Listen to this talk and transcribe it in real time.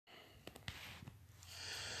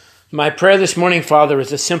My prayer this morning, Father,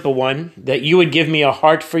 is a simple one, that you would give me a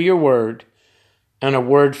heart for your word and a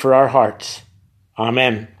word for our hearts.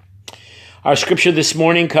 Amen. Our scripture this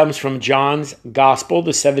morning comes from John's Gospel,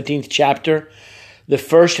 the 17th chapter, the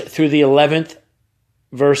 1st through the 11th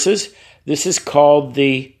verses. This is called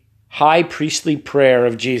the High Priestly Prayer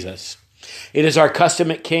of Jesus. It is our custom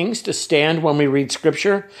at Kings to stand when we read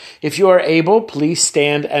scripture. If you are able, please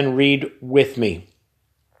stand and read with me.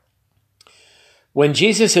 When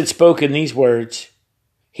Jesus had spoken these words,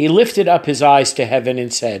 he lifted up his eyes to heaven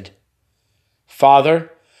and said,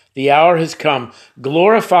 Father, the hour has come.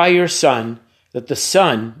 Glorify your Son, that the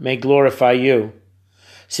Son may glorify you,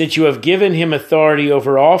 since you have given him authority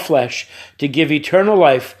over all flesh to give eternal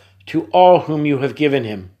life to all whom you have given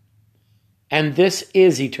him. And this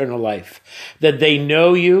is eternal life, that they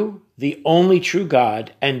know you, the only true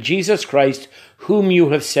God, and Jesus Christ, whom you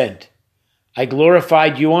have sent. I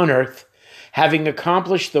glorified you on earth, having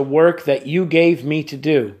accomplished the work that you gave me to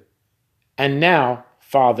do. And now,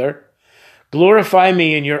 Father, glorify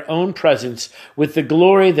me in your own presence with the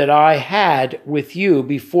glory that I had with you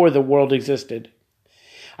before the world existed.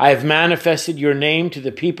 I have manifested your name to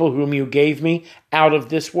the people whom you gave me out of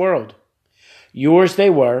this world. Yours they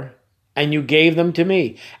were, and you gave them to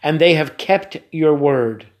me, and they have kept your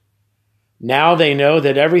word. Now they know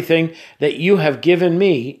that everything that you have given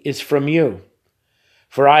me is from you.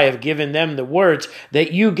 For I have given them the words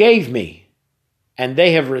that you gave me, and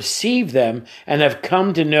they have received them and have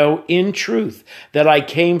come to know in truth that I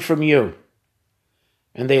came from you,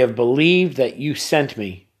 and they have believed that you sent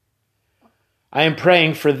me. I am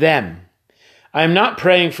praying for them. I am not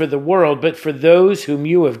praying for the world, but for those whom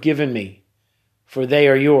you have given me, for they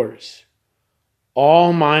are yours.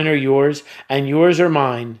 All mine are yours, and yours are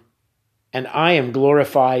mine, and I am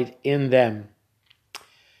glorified in them.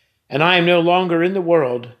 And I am no longer in the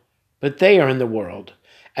world, but they are in the world.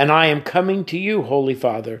 And I am coming to you, Holy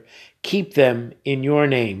Father. Keep them in your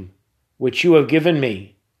name, which you have given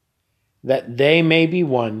me, that they may be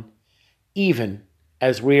one, even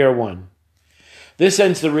as we are one. This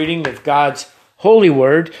ends the reading of God's holy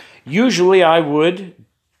word. Usually I would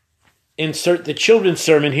insert the children's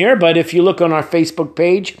sermon here, but if you look on our Facebook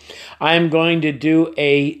page, I am going to do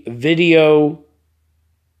a video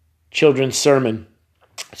children's sermon.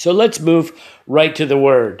 So let's move right to the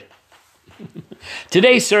word.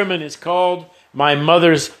 Today's sermon is called My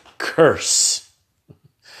Mother's Curse.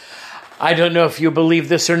 I don't know if you believe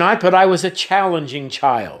this or not, but I was a challenging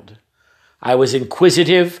child. I was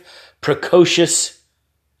inquisitive, precocious.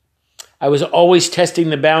 I was always testing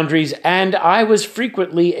the boundaries, and I was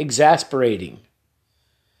frequently exasperating.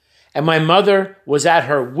 And my mother was at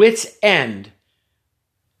her wit's end.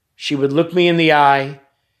 She would look me in the eye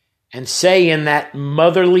and say in that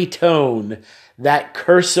motherly tone, that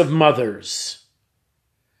curse of mothers,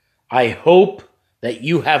 I hope that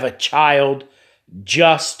you have a child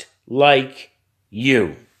just like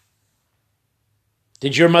you.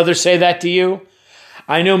 Did your mother say that to you?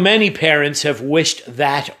 I know many parents have wished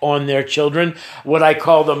that on their children, what I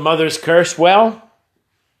call the mother's curse. Well,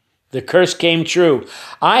 the curse came true.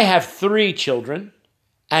 I have 3 children,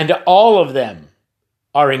 and all of them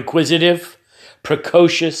are inquisitive,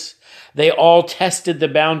 precocious. They all tested the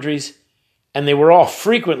boundaries, and they were all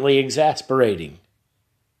frequently exasperating.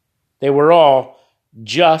 They were all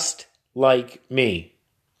just like me.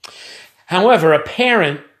 However, a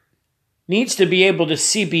parent needs to be able to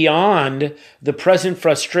see beyond the present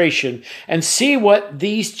frustration and see what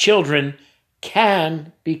these children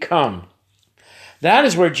can become. That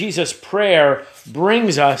is where Jesus' prayer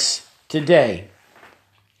brings us today.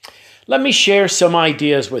 Let me share some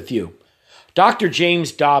ideas with you. Dr.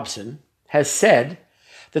 James Dobson has said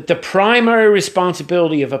that the primary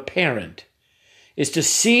responsibility of a parent is to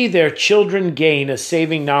see their children gain a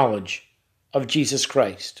saving knowledge of Jesus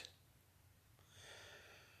Christ.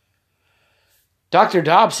 Dr.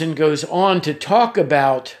 Dobson goes on to talk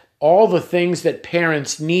about all the things that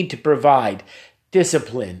parents need to provide,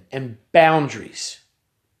 discipline and boundaries.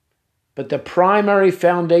 But the primary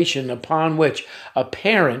foundation upon which a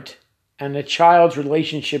parent and a child's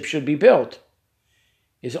relationship should be built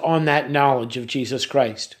is on that knowledge of Jesus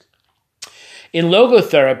Christ. In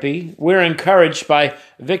logotherapy, we're encouraged by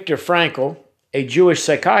Viktor Frankl, a Jewish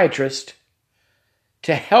psychiatrist,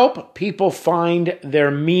 to help people find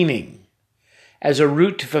their meaning as a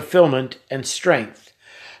route to fulfillment and strength.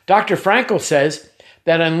 Dr. Frankl says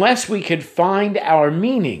that unless we can find our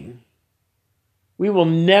meaning, we will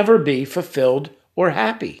never be fulfilled or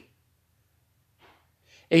happy.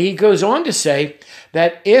 He goes on to say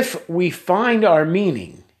that if we find our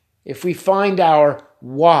meaning, if we find our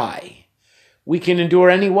why, we can endure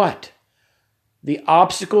any what? the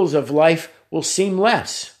obstacles of life will seem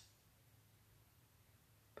less.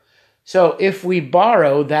 So if we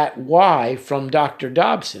borrow that why from Dr.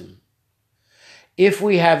 Dobson, if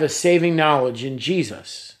we have a saving knowledge in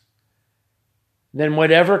Jesus, then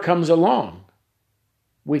whatever comes along,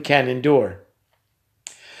 we can endure.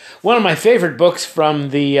 One of my favorite books from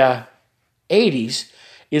the 80s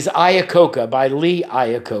is Iacocca by Lee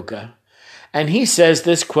Iacocca. And he says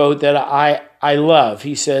this quote that I love.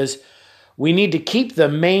 He says, "We need to keep the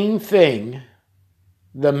main thing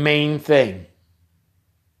the main thing."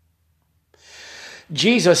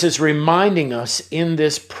 Jesus is reminding us in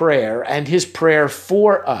this prayer and his prayer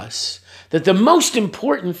for us that the most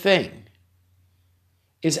important thing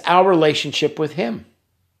is our relationship with him.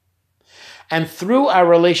 And through our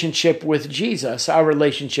relationship with Jesus, our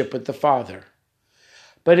relationship with the Father.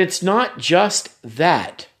 But it's not just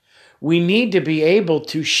that. We need to be able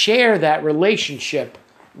to share that relationship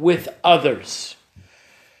with others.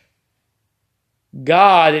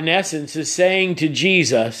 God, in essence, is saying to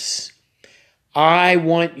Jesus, I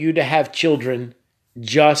want you to have children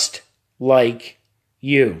just like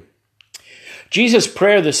you. Jesus'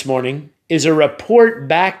 prayer this morning is a report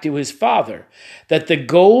back to his Father that the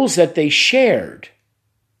goals that they shared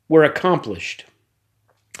were accomplished.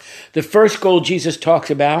 The first goal Jesus talks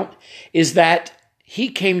about is that he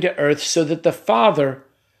came to earth so that the Father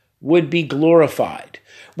would be glorified.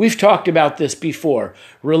 We've talked about this before.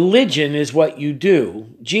 Religion is what you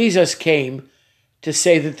do. Jesus came to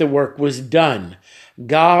say that the work was done.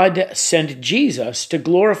 God sent Jesus to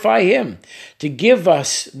glorify him, to give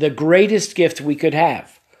us the greatest gift we could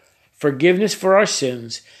have, forgiveness for our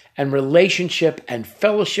sins and relationship and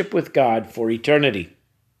fellowship with God for eternity.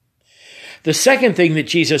 The second thing that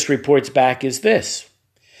Jesus reports back is this,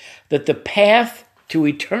 that the path to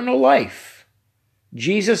eternal life,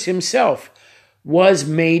 Jesus himself, was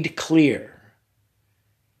made clear.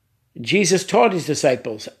 Jesus taught his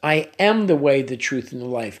disciples, I am the way, the truth, and the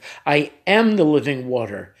life. I am the living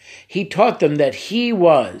water. He taught them that he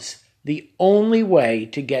was the only way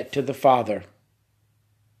to get to the Father.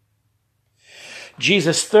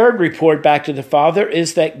 Jesus' third report back to the Father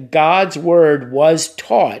is that God's word was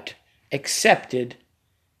taught, accepted,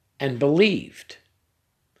 and believed.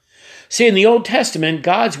 See, in the Old Testament,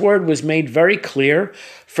 God's word was made very clear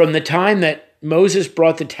from the time that Moses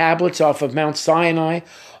brought the tablets off of Mount Sinai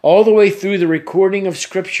all the way through the recording of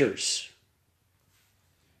scriptures.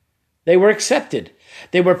 They were accepted.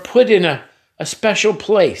 They were put in a special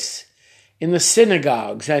place in the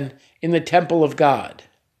synagogues and in the temple of God.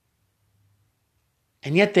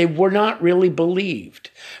 And yet they were not really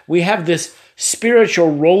believed. We have this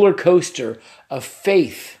spiritual roller coaster of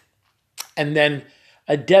faith, and then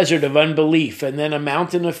a desert of unbelief, and then a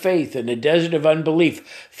mountain of faith and a desert of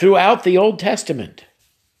unbelief throughout the Old Testament.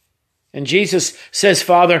 And Jesus says,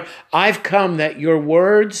 Father, I've come that your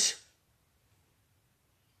words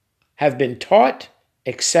have been taught,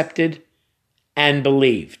 accepted, and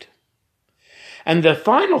believed. And the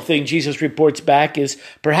final thing Jesus reports back is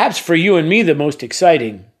perhaps for you and me the most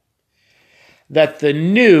exciting, that the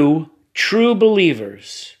new true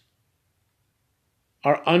believers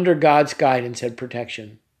are under God's guidance and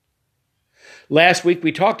protection. Last week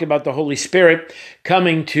we talked about the Holy Spirit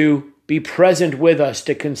coming to be present with us,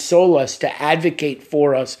 to console us, to advocate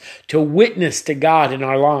for us, to witness to God in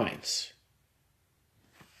our lives.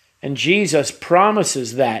 And Jesus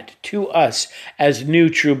promises that to us as new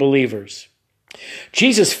true believers.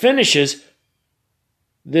 Jesus finishes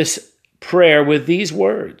this prayer with these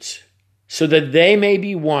words, so that they may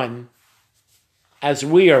be one as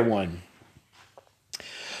we are one.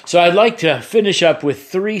 So I'd like to finish up with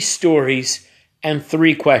 3 stories and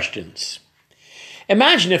 3 questions.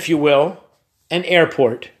 Imagine, if you will, an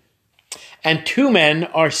airport, and 2 men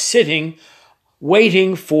are sitting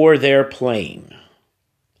waiting for their plane.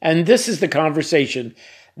 And this is the conversation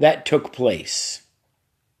that took place.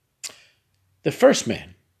 The first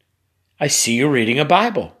man, I see you reading a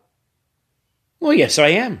Bible. Well, yes, I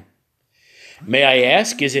am. May I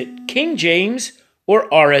ask, is it King James or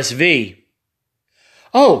RSV?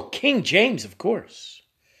 Oh, King James, of course.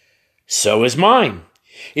 So is mine.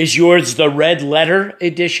 Is yours the red letter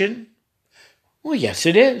edition? Well, yes,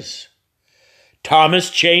 it is.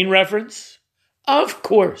 Thomas Chain reference? Of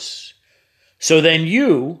course. So then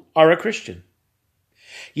you are a Christian.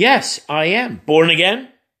 Yes, I am. Born again?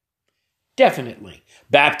 Definitely.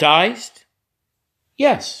 Baptized?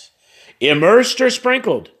 Yes. Immersed or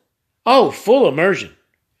sprinkled? Oh, full immersion.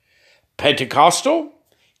 Pentecostal?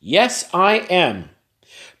 Yes, I am.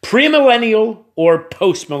 Premillennial or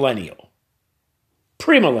postmillennial?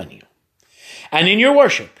 Premillennial. And in your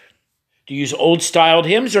worship, Do you use old-styled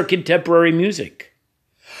hymns or contemporary music?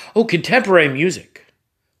 Oh, contemporary music.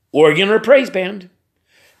 Organ or praise band?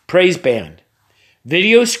 Praise band.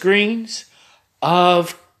 Video screens?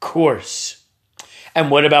 Of course. And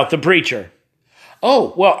what about the preacher?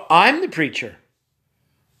 Oh, well, I'm the preacher.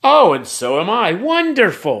 Oh, and so am I.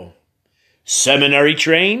 Wonderful. Seminary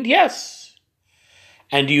trained? Yes.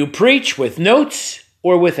 And do you preach with notes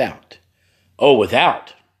or without? Oh,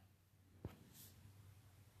 without.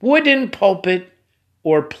 Wooden pulpit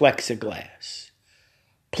or plexiglass?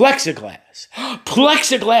 Plexiglass.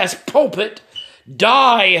 Plexiglass pulpit.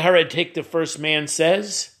 Die, heretic, the first man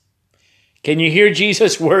says. Can you hear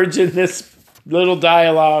Jesus' words in this little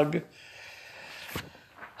dialogue?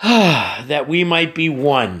 That we might be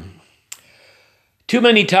one. Too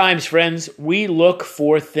many times, friends, we look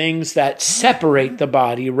for things that separate the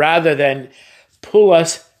body rather than pull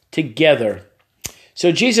us together.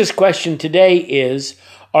 So Jesus' question today is,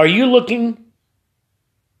 are you looking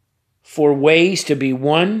for ways to be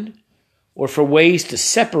one or for ways to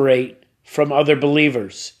separate from other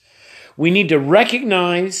believers? We need to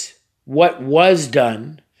recognize what was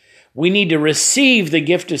done. We need to receive the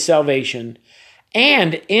gift of salvation.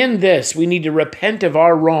 And in this, we need to repent of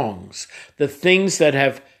our wrongs, the things that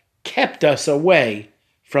have kept us away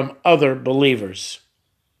from other believers.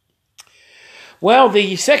 Well,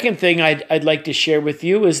 the second thing I'd like to share with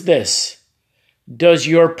you is this. Does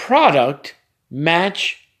your product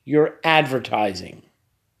match your advertising?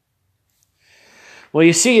 Well,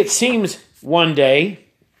 you see, it seems one day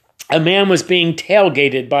a man was being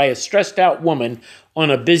tailgated by a stressed out woman on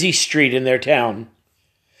a busy street in their town.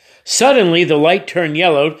 Suddenly, the light turned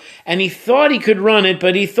yellow, and he thought he could run it,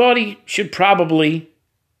 but he thought he should probably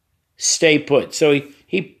stay put. So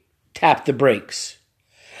he tapped the brakes.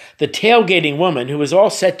 The tailgating woman, who was all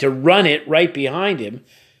set to run it right behind him,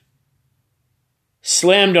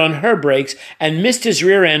 slammed on her brakes and missed his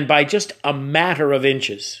rear end by just a matter of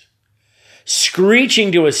inches.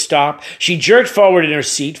 Screeching to a stop, she jerked forward in her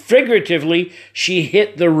seat. Figuratively, she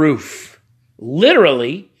hit the roof.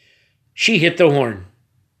 Literally, she hit the horn.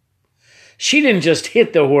 She didn't just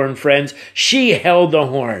hit the horn, friends. She held the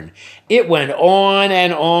horn. It went on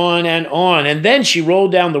and on and on. And then she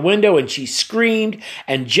rolled down the window and she screamed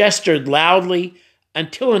and gestured loudly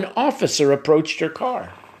until an officer approached her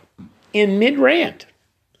car in mid-rant.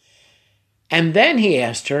 And then he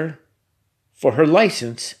asked her for her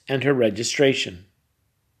license and her registration.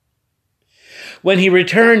 When he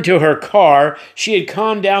returned to her car, she had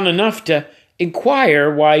calmed down enough to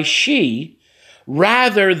inquire why she,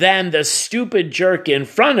 rather than the stupid jerk in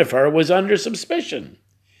front of her, was under suspicion.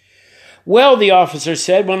 Well, the officer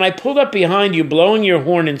said, when I pulled up behind you blowing your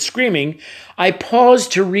horn and screaming, I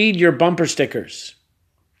paused to read your bumper stickers.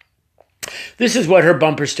 This is what her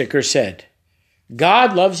bumper sticker said.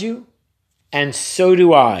 God loves you, and so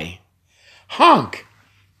do I. Honk,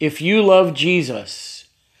 if you love Jesus.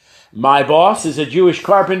 My boss is a Jewish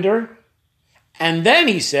carpenter. And then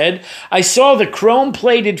he said, I saw the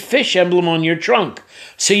chrome-plated fish emblem on your trunk,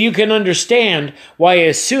 so you can understand why I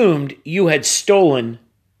assumed you had stolen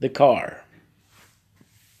the car.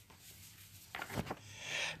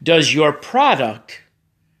 Does your product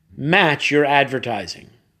match your advertising?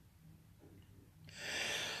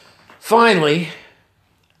 Finally,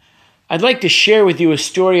 I'd like to share with you a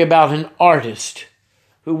story about an artist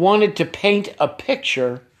who wanted to paint a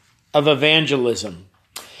picture of evangelism.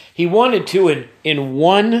 He wanted to, in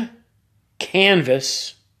one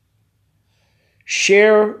canvas,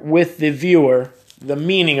 share with the viewer the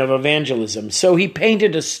meaning of evangelism. So he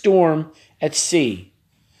painted a storm at sea.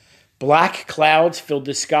 Black clouds filled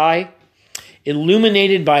the sky,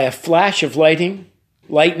 illuminated by a flash of lightning.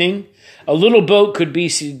 A little boat could be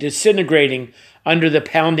disintegrating under the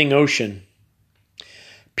pounding ocean.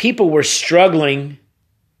 People were struggling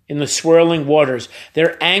in the swirling waters,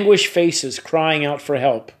 their anguished faces crying out for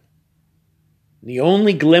help. The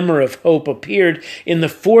only glimmer of hope appeared in the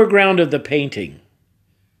foreground of the painting,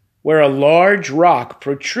 where a large rock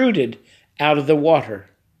protruded out of the water.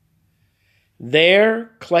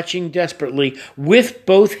 There, clutching desperately with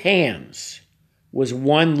both hands, was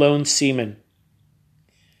one lone seaman.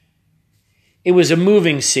 It was a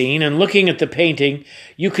moving scene, and looking at the painting,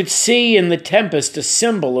 you could see in the tempest a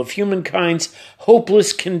symbol of humankind's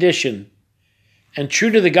hopeless condition. And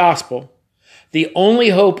true to the gospel, the only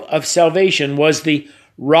hope of salvation was the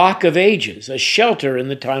Rock of Ages, a shelter in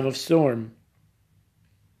the time of storm.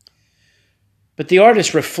 But the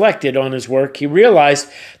artist reflected on his work. He realized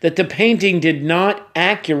that the painting did not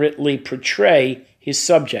accurately portray his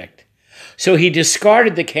subject. So he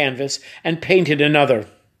discarded the canvas and painted another.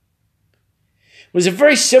 Was it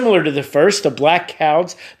very similar to the first, the black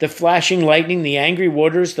clouds, the flashing lightning, the angry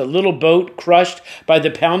waters, the little boat crushed by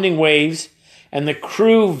the pounding waves, and the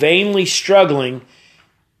crew vainly struggling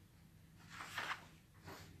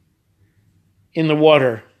in the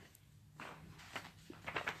water?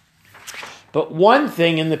 But one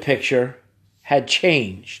thing in the picture had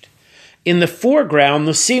changed. In the foreground,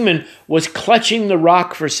 the seaman was clutching the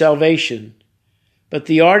rock for salvation, but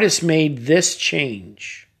the artist made this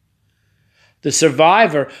change. The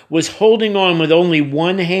survivor was holding on with only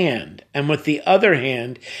one hand, and with the other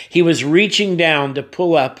hand, he was reaching down to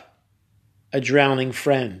pull up a drowning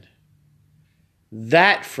friend.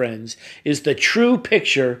 That, friends, is the true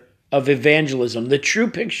picture of evangelism, the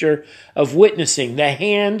true picture of witnessing, the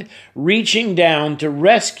hand reaching down to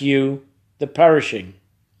rescue the perishing.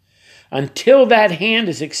 Until that hand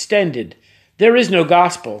is extended, there is no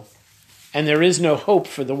gospel, and there is no hope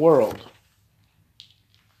for the world.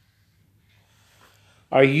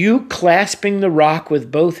 Are you clasping the rock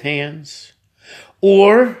with both hands?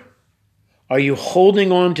 Or are you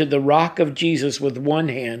holding on to the rock of Jesus with one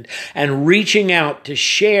hand and reaching out to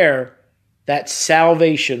share that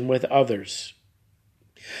salvation with others?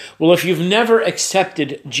 Well, if you've never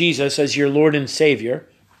accepted Jesus as your Lord and Savior,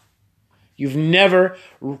 you've never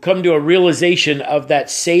come to a realization of that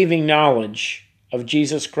saving knowledge of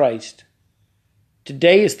Jesus Christ,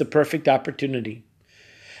 today is the perfect opportunity.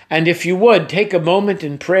 And if you would, take a moment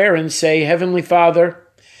in prayer and say, Heavenly Father,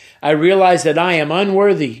 I realize that I am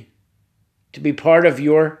unworthy to be part of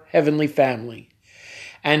your heavenly family.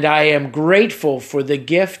 And I am grateful for the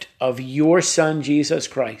gift of your Son, Jesus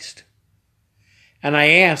Christ. And I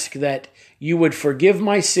ask that you would forgive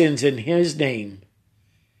my sins in his name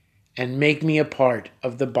and make me a part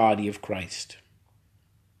of the body of Christ.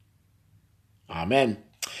 Amen.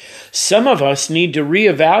 Some of us need to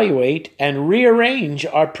reevaluate and rearrange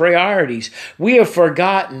our priorities. We have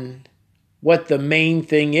forgotten what the main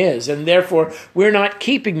thing is, and therefore we're not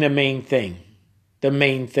keeping the main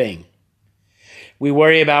thing. We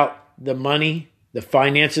worry about the money, the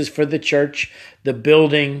finances for the church, the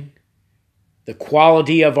building, the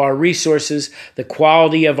quality of our resources, the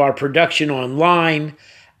quality of our production online,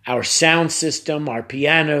 our sound system, our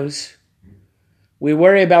pianos. We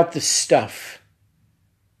worry about the stuff.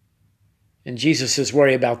 And Jesus says,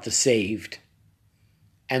 worry about the saved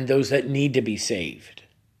and those that need to be saved.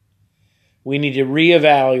 We need to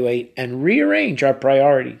reevaluate and rearrange our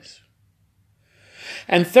priorities.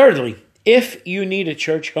 And thirdly, if you need a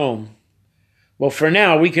church home, well, for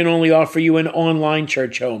now, we can only offer you an online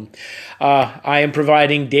church home. I am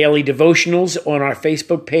providing daily devotionals on our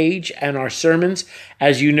Facebook page, and our sermons,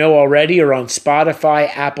 as you know already, are on Spotify,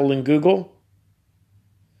 Apple, and Google.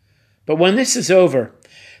 But when this is over,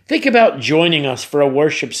 think about joining us for a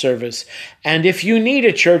worship service. And if you need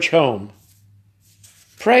a church home,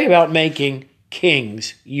 pray about making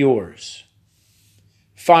Kings yours.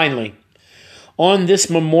 Finally, on this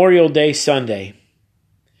Memorial Day Sunday,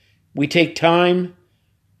 we take time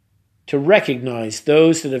to recognize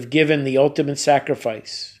those that have given the ultimate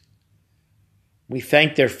sacrifice. We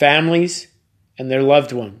thank their families and their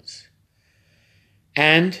loved ones.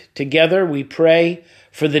 And together we pray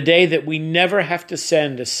for the day that we never have to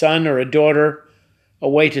send a son or a daughter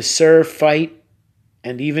away to serve, fight,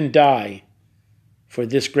 and even die for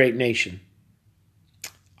this great nation.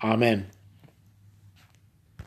 Amen.